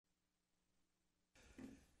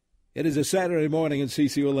It is a Saturday morning in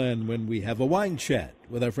CCLN when we have a wine chat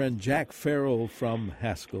with our friend Jack Farrell from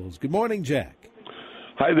Haskell's. Good morning, Jack.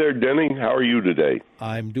 Hi there, Denny. How are you today?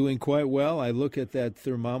 I'm doing quite well. I look at that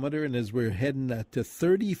thermometer, and as we're heading to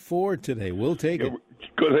 34 today, we'll take it.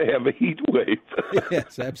 We're going to have a heat wave.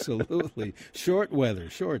 Yes, absolutely. Short weather,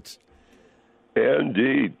 shorts.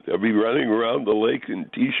 Indeed. I'll be running around the lake in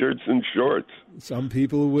T-shirts and shorts. Some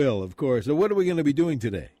people will, of course. So what are we going to be doing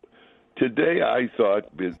today? Today I thought,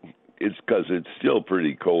 it's because it's still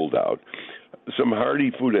pretty cold out, some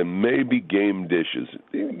hearty food and maybe game dishes.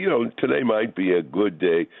 You know, today might be a good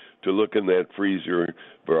day to look in that freezer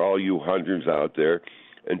for all you hunters out there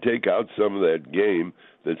and take out some of that game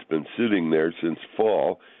that's been sitting there since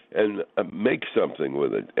fall and make something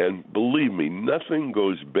with it. And believe me, nothing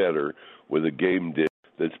goes better with a game dish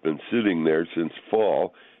that's been sitting there since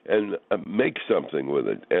fall and make something with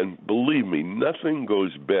it. And believe me, nothing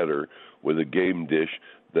goes better with a game dish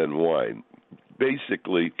than wine.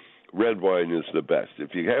 Basically, red wine is the best.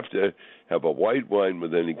 If you have to have a white wine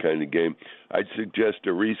with any kind of game, I'd suggest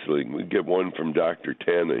a Riesling. We get one from Dr.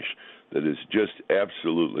 Tanish that is just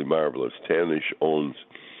absolutely marvelous. Tanish owns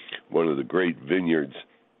one of the great vineyards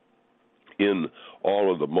in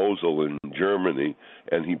all of the Mosel in Germany,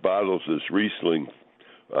 and he bottles this Riesling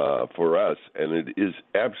for us, and it is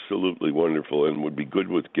absolutely wonderful and would be good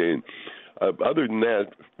with game. Other than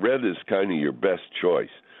that, red is kind of your best choice.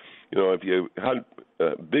 You know, if you hunt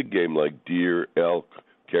big game like deer, elk,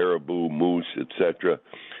 caribou, moose, etc.,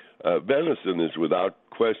 venison is without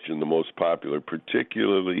question the most popular,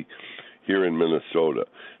 particularly here in Minnesota.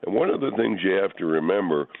 And one of the things you have to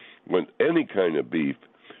remember when any kind of beef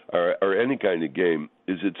or any kind of game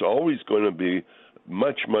is it's always going to be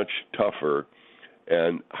much, much tougher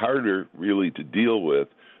and harder really to deal with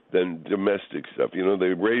than domestic stuff. You know,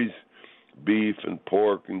 they raise beef and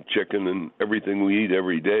pork and chicken and everything we eat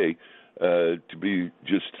every day to be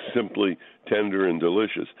just simply tender and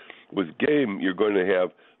delicious. With game, you're going to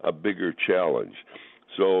have a bigger challenge.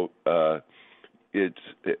 So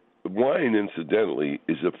wine, incidentally,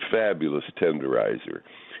 is a fabulous tenderizer.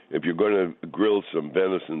 If you're going to grill some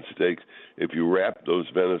venison steaks, if you wrap those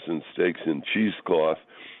venison steaks in cheesecloth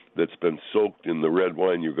that's been soaked in the red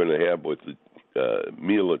wine you're going to have with the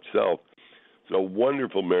meal itself, it's a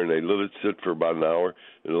wonderful marinade. Let it sit for about an hour.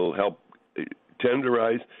 It'll help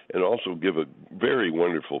tenderize and also give a very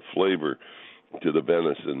wonderful flavor to the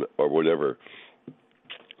venison or whatever.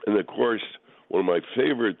 And, of course, one of my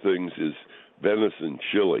favorite things is venison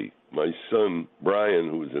chili. My son, Brian,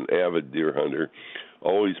 who is an avid deer hunter,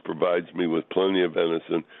 always provides me with plenty of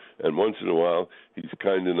venison, and once in a while he's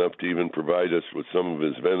kind enough to even provide us with some of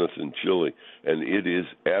his venison chili, and it is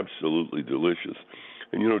absolutely delicious.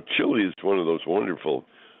 And, you know, chili is one of those wonderful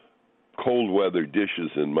cold weather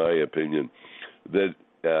dishes, in my opinion, that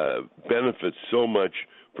benefits so much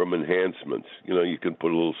from enhancements. You know, you can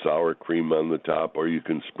put a little sour cream on the top, or you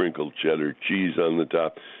can sprinkle cheddar cheese on the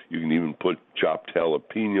top. You can even put chopped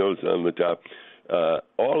jalapenos on the top.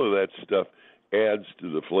 All of that stuff adds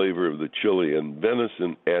to the flavor of the chili, and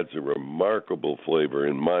venison adds a remarkable flavor,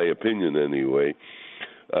 in my opinion anyway,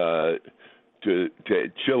 to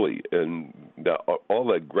chili. And all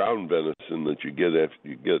that ground venison that you get after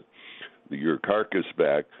you get your carcass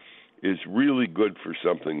back is really good for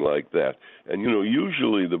something like that. And, you know,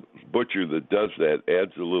 usually the butcher that does that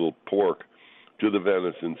adds a little pork to the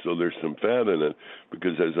venison so there's some fat in it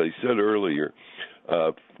because, as I said earlier,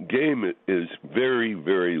 game is very,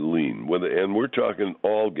 very lean. And we're talking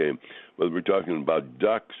all game, whether we're talking about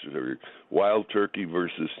ducks or wild turkey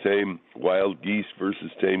versus tame, wild geese versus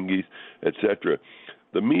tame geese, etc.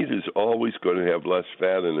 The meat is always going to have less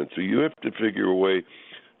fat in it. So you have to figure a way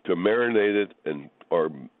to marinate it or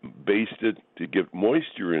baste it to get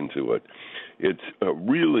moisture into it. It's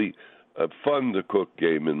really fun to cook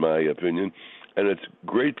game, in my opinion, and it's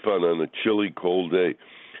great fun on a chilly, cold day.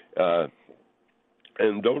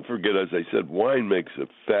 And don't forget, as I said, wine makes a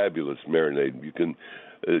fabulous marinade. You can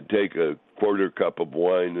take a quarter cup of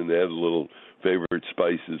wine and add a little favorite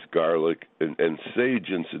spices, garlic, and sage,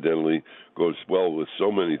 incidentally, goes well with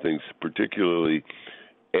so many things, particularly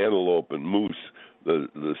antelope and moose.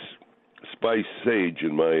 The spice sage,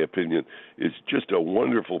 in my opinion, is just a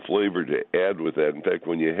wonderful flavor to add with that. In fact,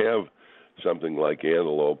 when you have something like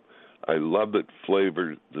antelope, I love it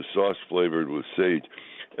flavored, the sauce flavored with sage.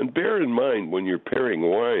 And bear in mind, when you're pairing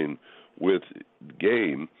wine with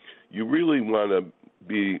game, you really want to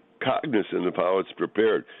be cognizant of how it's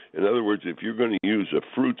prepared. In other words, if you're going to use a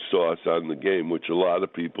fruit sauce on the game, which a lot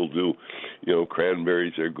of people do, you know,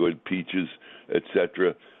 cranberries are good, peaches,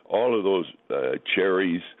 etc., all of those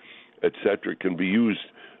cherries, etc., can be used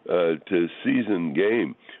to season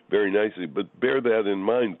game very nicely. But bear that in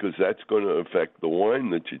mind, because that's going to affect the wine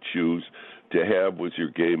that you choose to have with your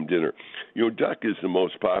game dinner. Duck is the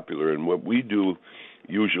most popular, and what we do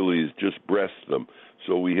usually is just breast them.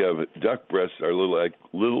 So we have duck breasts, our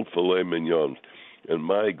little filet mignons, and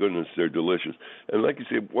my goodness, they're delicious. And like you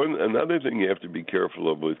say, another thing you have to be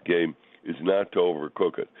careful of with game is not to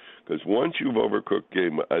overcook it, because once you've overcooked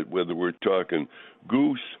game, whether we're talking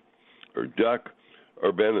goose or duck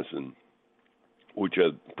or venison, which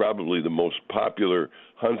are probably the most popular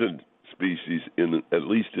hunted species at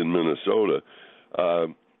least in Minnesota,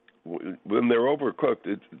 when they're overcooked,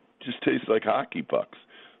 it just tastes like hockey pucks.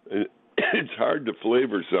 It's hard to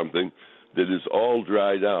flavor something that is all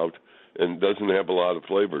dried out and doesn't have a lot of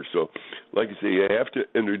flavor. So, like I say, you have to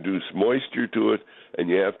introduce moisture to it, and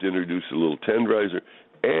you have to introduce a little tenderizer,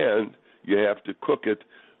 and you have to cook it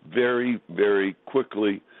very, very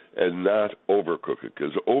quickly and not overcook it,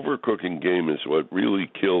 because overcooking game is what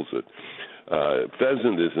really kills it.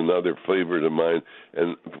 Pheasant is another favorite of mine,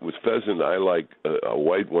 and with pheasant, I like a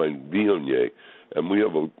white wine Viognier, and we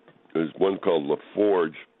have there's one called La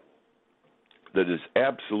Forge that is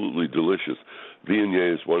absolutely delicious.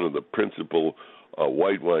 Viognier is one of the principal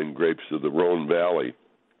white wine grapes of the Rhone Valley,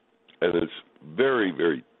 and it's very,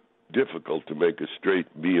 very difficult to make a straight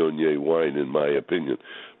Viognier wine, in my opinion.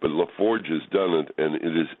 But La Forge has done it, and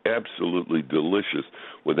it is absolutely delicious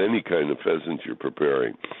with any kind of pheasant you're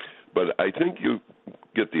preparing. But I think you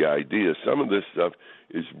get the idea. Some of this stuff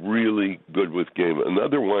is really good with game.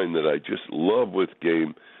 Another wine that I just love with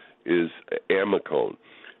game is Amarone.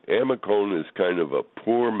 Amarone is kind of a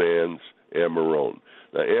poor man's Amarone.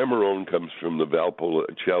 Now, Amarone comes from the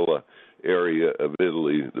Valpolicella area of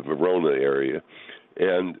Italy, the Verona area,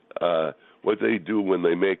 and what they do when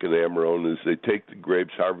they make an Amarone is they take the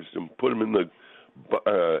grapes, harvest them, put them in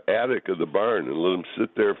the attic of the barn, and let them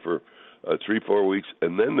sit there for 3-4 weeks,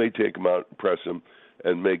 and then they take them out and press them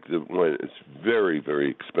and make the wine. It's very, very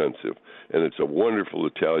expensive, and it's a wonderful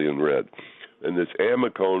Italian red. And this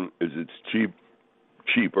Amarone is its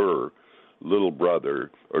cheaper little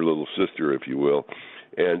brother or little sister, if you will,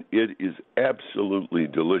 and it is absolutely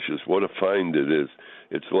delicious. What a find it is.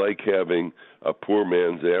 It's like having a poor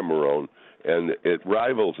man's Amarone, and it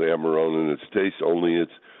rivals Amarone in its taste, only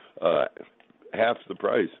it's half the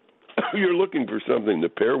price. You're looking for something to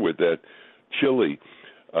pair with that chili.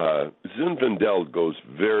 Zinfandel goes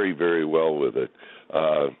very, very well with it.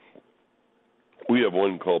 We have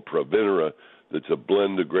one called Provenera that's a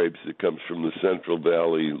blend of grapes that comes from the Central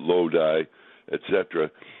Valley, Lodi, etc.,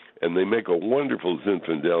 and they make a wonderful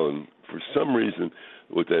Zinfandel, and for some reason,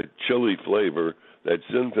 with that chili flavor, that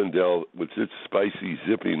Zinfandel, with its spicy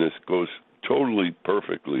zippiness, goes totally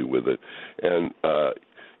perfectly with it, and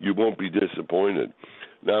you won't be disappointed.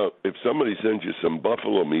 Now, if somebody sends you some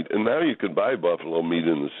buffalo meat, and now you can buy buffalo meat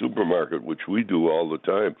in the supermarket, which we do all the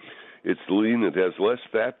time, it's lean, it has less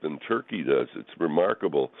fat than turkey does. It's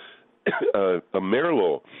remarkable. A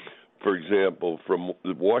Merlot, for example, from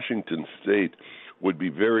Washington State would be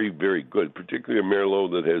very, very good, particularly a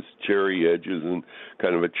Merlot that has cherry edges and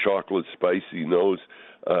kind of a chocolate spicy nose,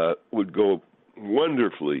 would go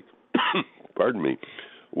wonderfully, pardon me,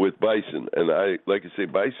 with bison. And like I say,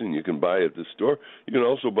 bison you can buy at the store. You can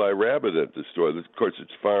also buy rabbit at the store. Of course,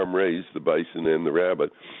 it's farm raised, the bison and the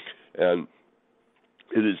rabbit. And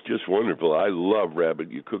it is just wonderful. I love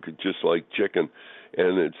rabbit. You cook it just like chicken,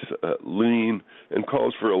 and it's lean and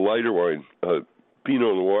calls for a lighter wine.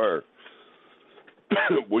 Pinot Noir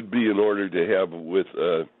would be in order to have with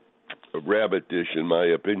a rabbit dish, in my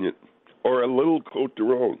opinion, or a little Côte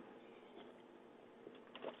d'Or.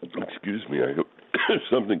 Excuse me,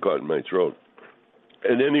 something caught in my throat.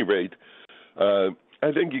 At any rate,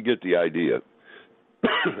 I think you get the idea.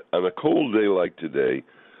 On a cold day like today,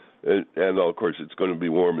 and of course it's going to be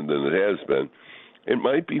warmer than it has been, it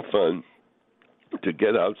might be fun to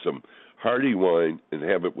get out some hearty wine and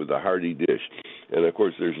have it with a hearty dish. And of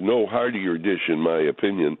course there's no heartier dish, in my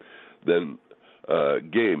opinion, than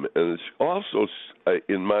game. And it's also,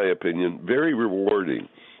 in my opinion, very rewarding.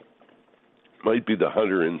 Might be the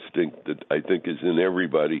hunter instinct that I think is in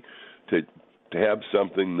everybody to have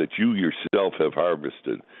something that you yourself have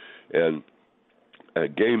harvested. And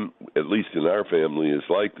game, at least in our family, is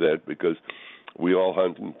like that because we all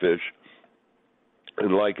hunt and fish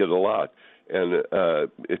and like it a lot. And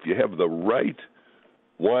if you have the right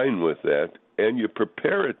wine with that and you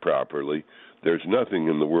prepare it properly, there's nothing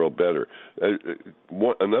in the world better.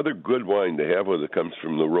 Another good wine to have with it comes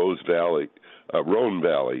from the Rhone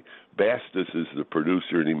Valley. Bastis is the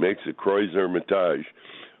producer, and he makes a Croix Hermitage.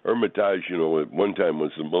 Hermitage, at one time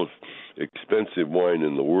was the most expensive wine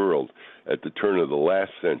in the world. At the turn of the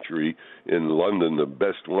last century in London, the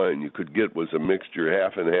best wine you could get was a mixture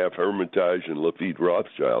half and half Hermitage and Lafite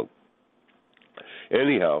Rothschild.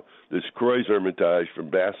 Anyhow, this Croix Hermitage from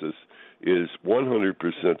Bassus is 100%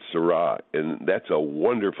 Syrah, and that's a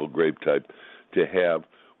wonderful grape type to have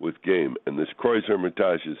with game. And this Croix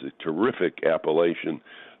Hermitage is a terrific appellation.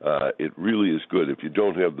 It really is good. If you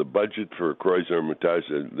don't have the budget for a Croix Hermitage,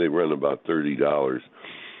 they run about $30.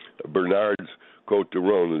 Bernard's Côte de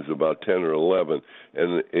Rhone is about 10 or 11,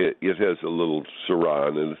 and it has a little Syrah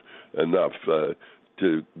in it, enough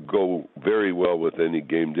to go very well with any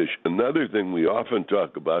game dish. Another thing we often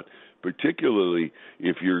talk about, particularly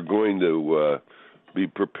if you're going to be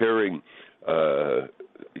preparing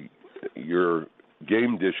your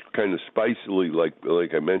game dish kind of spicily,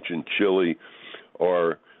 like I mentioned, chili,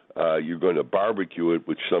 or you're going to barbecue it,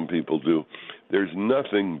 which some people do. There's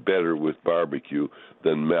nothing better with barbecue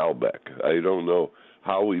than Malbec. I don't know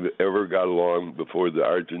how we've ever got along before the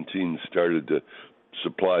Argentines started to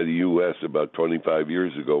supply the U.S. about 25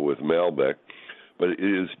 years ago with Malbec, but it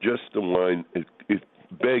is just the wine. It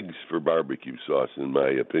begs for barbecue sauce, in my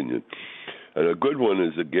opinion. And a good one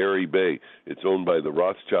is a Gary Bay. It's owned by the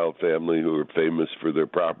Rothschild family, who are famous for their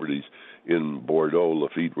properties in Bordeaux,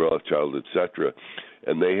 Lafite, Rothschild, etc.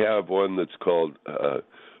 And they have one that's called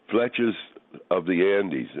Fletches of the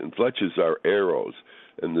Andes. And fletches are arrows.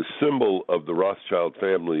 And the symbol of the Rothschild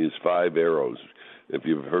family is 5 arrows. If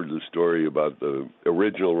you've heard the story about the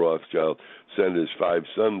original Rothschild sent his 5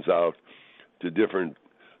 sons out to different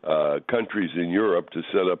countries in Europe to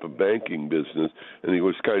set up a banking business, and he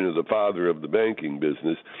was kind of the father of the banking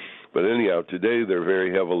business. But anyhow, today they're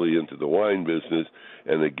very heavily into the wine business,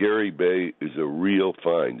 and the Gary Bay is a real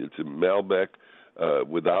find. It's a Malbec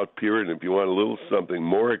without pear, and if you want a little something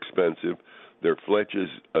more expensive, they're Fletches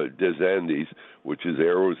des Andes, which is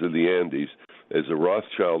Arrows of the Andes, as a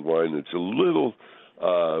Rothschild wine. It's a little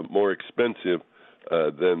more expensive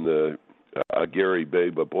than the Gary Bay,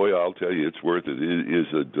 but boy, I'll tell you, it's worth it. It is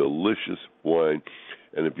a delicious wine,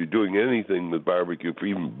 and if you're doing anything with barbecue, for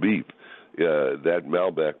even beef, that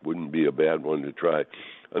Malbec wouldn't be a bad one to try.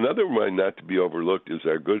 Another wine not to be overlooked is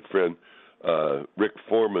our good friend Rick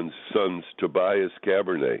Foreman's son's Tobias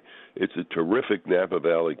Cabernet. It's a terrific Napa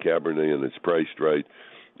Valley Cabernet, and it's priced right,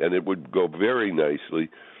 and it would go very nicely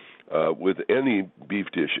with any beef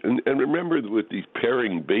dish. And remember, with these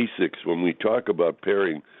pairing basics, when we talk about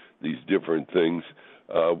pairing these different things,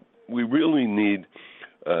 we really need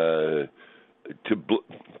to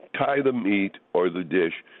tie the meat or the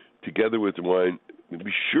dish together with the wine.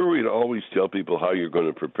 Be sure we'd always tell people how you're going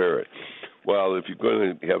to prepare it. Well, if you're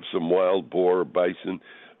going to have some wild boar or bison,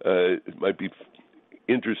 it might be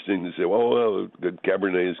interesting to say, well, the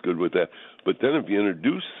Cabernet is good with that. But then if you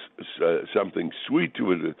introduce something sweet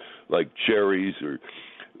to it, like cherries or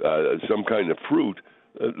some kind of fruit,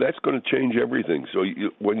 that's going to change everything. So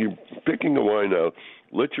when you're picking a wine out,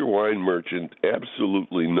 let your wine merchant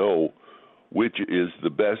absolutely know which is the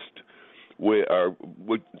best way, or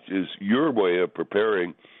which is your way of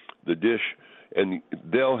preparing the dish, and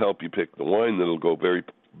they'll help you pick the wine that'll go very,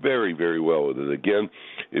 very, very well with it. Again,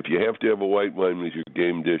 if you have to have a white wine with your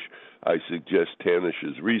game dish, I suggest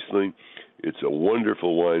Tanish's Riesling. It's a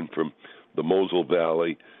wonderful wine from the Mosel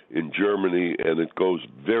Valley in Germany, and it goes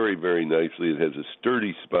very, very nicely. It has a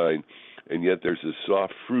sturdy spine, and yet there's a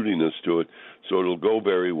soft fruitiness to it, so it'll go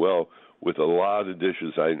very well with a lot of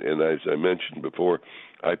dishes. And as I mentioned before,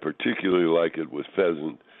 I particularly like it with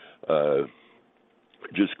pheasant.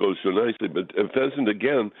 Just goes so nicely. But pheasant,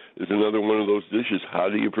 again, is another one of those dishes. How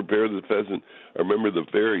do you prepare the pheasant? I remember the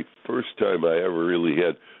very first time I ever really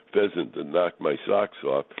had pheasant that knocked my socks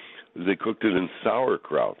off, they cooked it in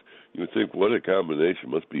sauerkraut. You would think, what a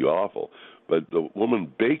combination, must be awful. But the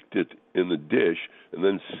woman baked it in the dish and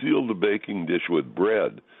then sealed the baking dish with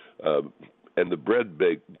bread, and the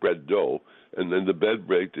bread dough, and then the bread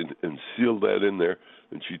baked and sealed that in there.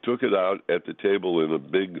 And she took it out at the table in a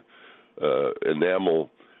big enamel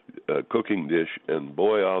cooking dish, and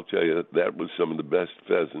boy, I'll tell you, that was some of the best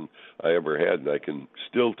pheasant I ever had, and I can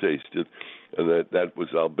still taste it. And that was,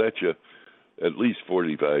 I'll bet you, at least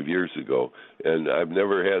 45 years ago, and I've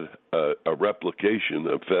never had a replication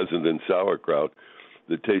of pheasant and sauerkraut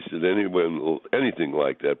that tasted anything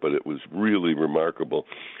like that, but it was really remarkable.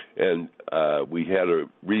 And we had a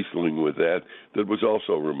Riesling with that was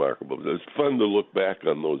also remarkable. It's fun to look back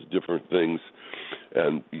on those different things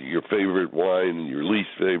and your favorite wine and your least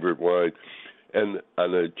favorite wine. And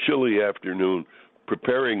on a chilly afternoon,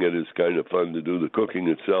 preparing it is kind of fun to do, the cooking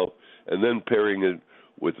itself, and then pairing it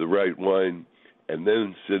with the right wine and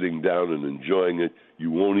then sitting down and enjoying it,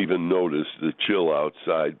 you won't even notice the chill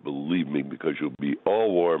outside, believe me, because you'll be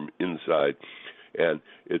all warm inside. And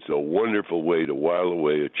it's a wonderful way to while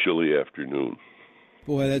away a chilly afternoon.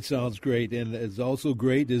 Boy, that sounds great. And it's also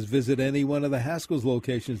great is visit any one of the Haskell's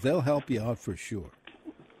locations. They'll help you out for sure.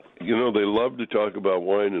 You know, they love to talk about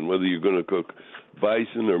wine, and whether you're going to cook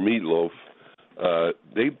bison or meatloaf,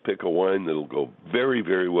 they pick a wine that'll go very,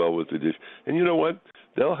 very well with the dish. And you know what?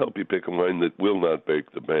 They'll help you pick a wine that will not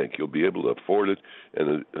break the bank. You'll be able to afford it,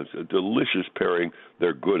 and it's a delicious pairing.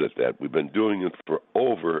 They're good at that. We've been doing it for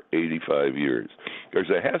over 85 years. There's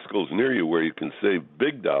a Haskell's near you where you can save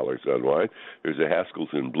big dollars on wine. There's a Haskell's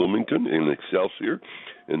in Bloomington, in Excelsior,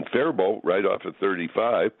 in Faribault, right off of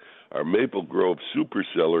 35. Our Maple Grove Super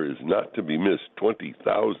Cellar is not to be missed,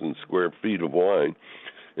 20,000 square feet of wine.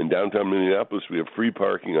 In downtown Minneapolis, we have free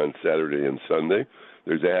parking on Saturday and Sunday.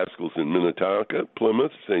 There's a Haskell's in Minnetonka,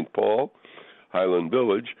 Plymouth, St. Paul, Highland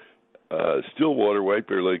Village, Stillwater, White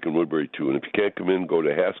Bear Lake, and Woodbury, too. And if you can't come in, go to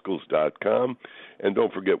Haskells.com. And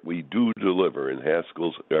don't forget, we do deliver, and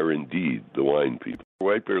Haskell's are indeed the wine people.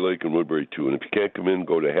 White Bear Lake and Woodbury, too. And if you can't come in,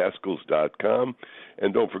 go to Haskells.com.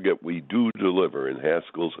 And don't forget, we do deliver, and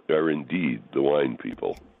Haskell's are indeed the wine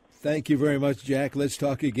people. Thank you very much, Jack. Let's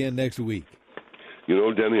talk again next week. You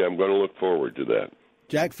know, Denny, I'm going to look forward to that.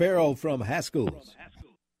 Jack Farrell from Haskell's.